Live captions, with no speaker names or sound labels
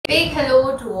Big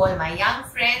hello to all my young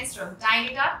friends from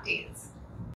Tiny Tot Tales.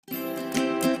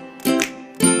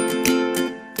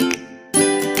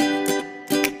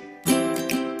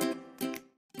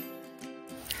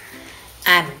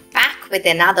 I'm back with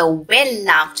another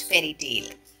well-loved fairy tale.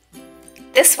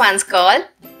 This one's called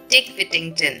Dick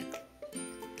Whittington.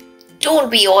 Don't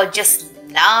we all just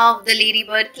love the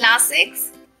Ladybird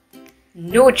classics?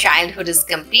 No childhood is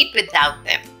complete without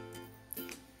them.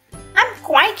 I'm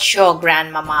quite sure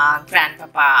Grandmama,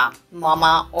 Grandpapa,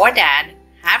 Mama or Dad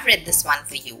have read this one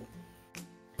for you.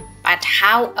 But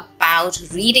how about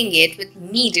reading it with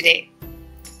me today?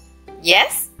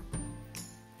 Yes?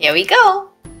 Here we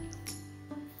go.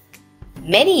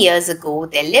 Many years ago,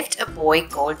 there lived a boy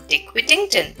called Dick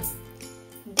Whittington.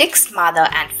 Dick's mother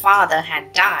and father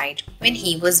had died when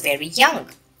he was very young.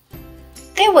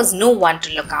 There was no one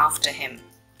to look after him,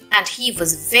 and he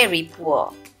was very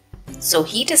poor. So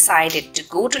he decided to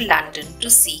go to London to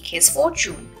seek his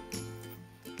fortune.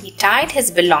 He tied his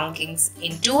belongings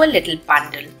into a little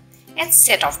bundle and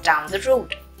set off down the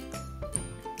road.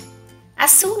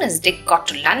 As soon as Dick got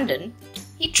to London,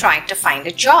 he tried to find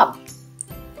a job.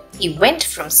 He went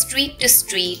from street to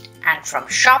street and from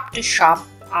shop to shop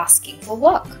asking for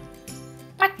work.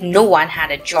 But no one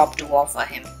had a job to offer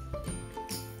him.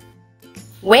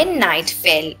 When night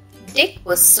fell, Dick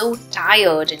was so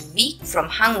tired and weak from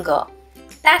hunger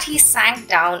that he sank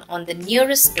down on the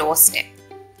nearest doorstep.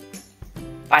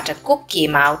 But a cook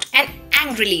came out and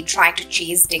angrily tried to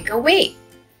chase Dick away.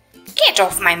 "Get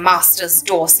off my master's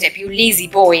doorstep, you lazy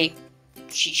boy!"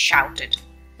 she shouted.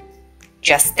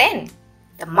 Just then,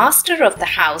 the master of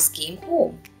the house came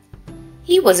home.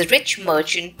 He was a rich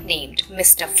merchant named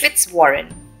Mr.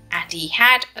 Fitzwarren, and he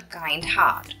had a kind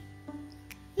heart.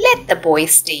 "Let the boy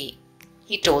stay,"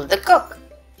 he told the cook.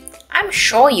 "I'm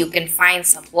sure you can find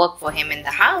some work for him in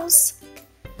the house."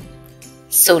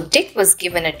 So Dick was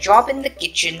given a job in the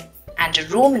kitchen and a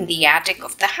room in the attic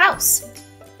of the house.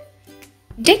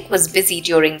 Dick was busy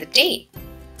during the day,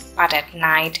 but at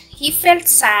night he felt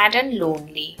sad and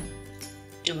lonely.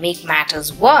 To make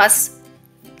matters worse,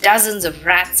 dozens of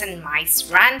rats and mice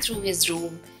ran through his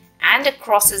room and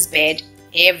across his bed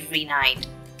every night.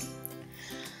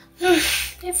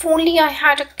 "If only I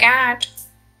had a cat,"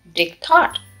 Dick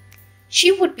thought.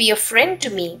 "She would be a friend to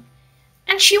me,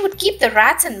 and she would keep the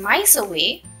rats and mice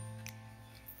away."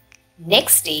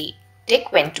 Next day,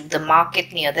 Dick went to the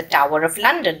market near the Tower of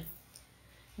London.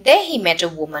 There he met a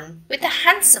woman with a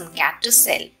handsome cat to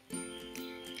sell.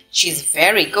 "She's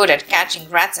very good at catching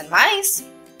rats and mice,"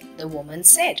 the woman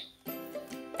said.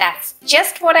 "That's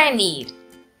just what I need,"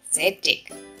 said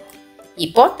Dick. He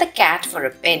bought the cat for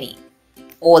a penny,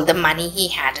 all the money he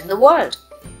had in the world.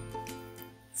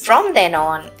 From then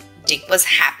on, Dick was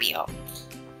happier.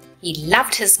 He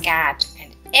loved his cat,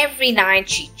 and every night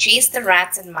she chased the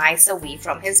rats and mice away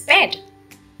from his bed.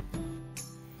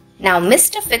 Now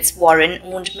Mr. Fitzwarren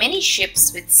owned many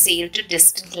ships which sailed to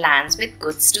distant lands with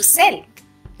goods to sell.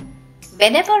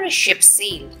 Whenever a ship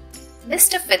sailed,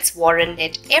 Mr. Fitzwarren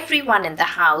let everyone in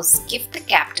the house give the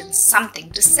captain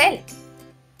something to sell.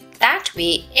 That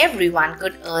way, everyone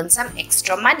could earn some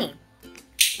extra money.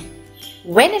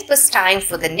 When it was time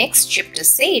for the next ship to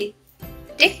sail,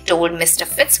 Dick told Mr.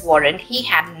 Fitzwarren he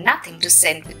had nothing to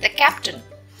send with the captain.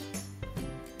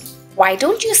 "Why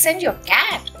don't you send your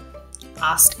cat?"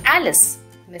 asked Alice,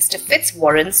 Mr.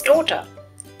 Fitzwarren's daughter.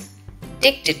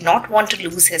 Dick did not want to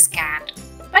lose his cat,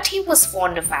 but he was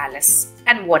fond of Alice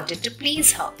and wanted to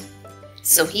please her,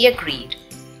 so he agreed.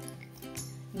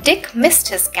 Dick missed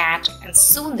his cat, and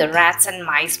soon the rats and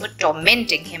mice were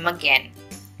tormenting him again.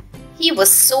 He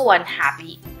was so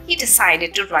unhappy, he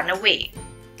decided to run away.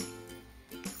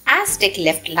 As Dick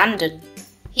left London,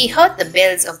 he heard the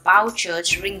bells of Bow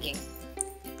Church ringing.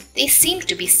 They seemed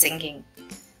to be singing,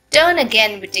 "Turn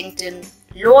again, Whittington,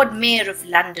 Lord Mayor of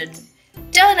London.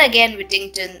 Turn again,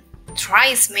 Whittington,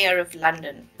 thrice Mayor of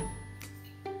London."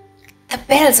 "The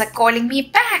bells are calling me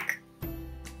back,"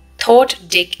 thought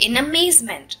Dick in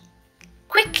amazement.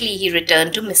 Quickly he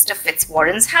returned to Mr.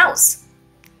 Fitzwarren's house.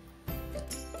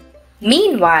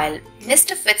 Meanwhile,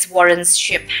 Mr. Fitzwarren's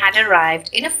ship had arrived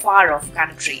in a far-off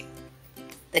country.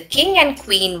 The king and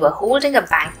queen were holding a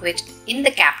banquet in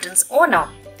the captain's honor.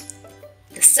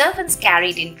 The servants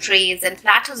carried in trays and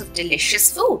platters of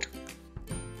delicious food.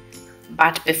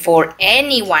 But before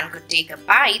anyone could take a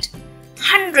bite,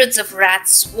 hundreds of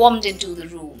rats swarmed into the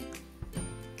room.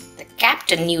 The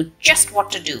captain knew just what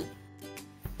to do.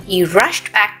 He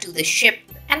rushed back to the ship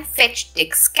and fetched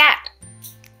Dick's cat.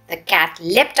 The cat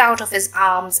leapt out of his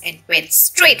arms and went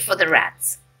straight for the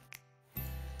rats.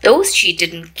 Those she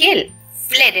didn't kill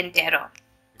fled in terror.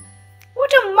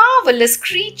 "What a marvelous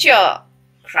creature!"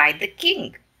 cried the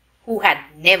king, who had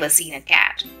never seen a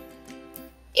cat.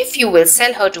 "If you will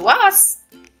sell her to us,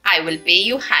 I will pay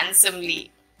you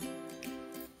handsomely."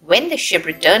 When the ship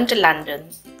returned to London,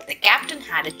 the captain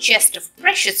had a chest of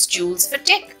precious jewels for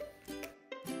Dick.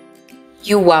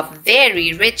 "You are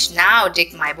very rich now,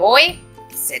 Dick, my boy,"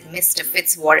 said Mr.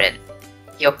 Fitzwarren.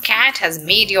 "Your cat has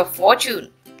made your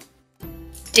fortune."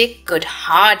 Dick could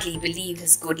hardly believe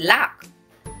his good luck.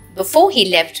 Before he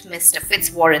left Mr.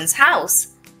 Fitzwarren's house,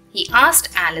 he asked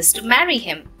Alice to marry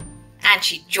him, and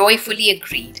she joyfully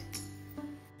agreed.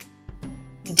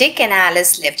 Dick and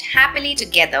Alice lived happily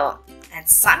together, and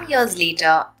some years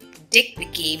later, Dick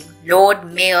became Lord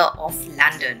Mayor of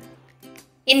London.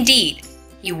 Indeed,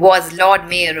 he was Lord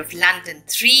Mayor of London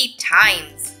 3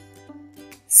 times.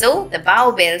 So the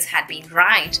Bow Bells had been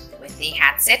right when they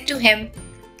had said to him,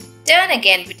 "Turn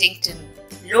again, Whittington,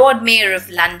 Lord Mayor of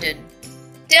London.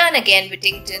 Turn again,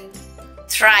 Whittington,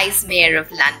 thrice Mayor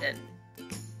of London."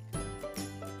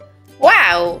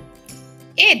 Wow!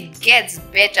 It gets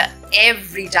better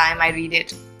every time I read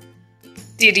it.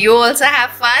 Did you also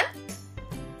have fun?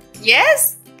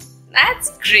 Yes? That's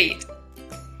great.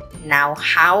 Now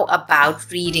how about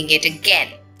reading it again?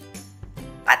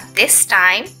 But this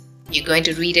time, you're going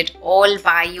to read it all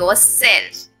by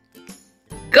yourself.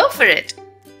 Go for it!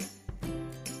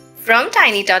 From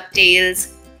Tiny Tot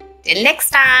Tales, till next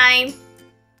time,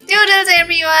 doodles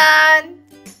everyone!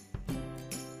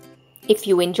 If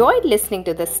you enjoyed listening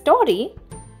to this story,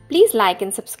 please like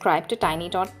and subscribe to Tiny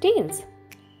Tot Tales.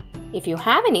 If you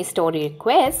have any story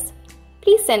requests,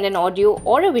 please send an audio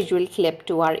or a visual clip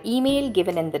to our email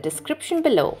given in the description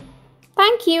below.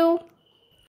 Thank you!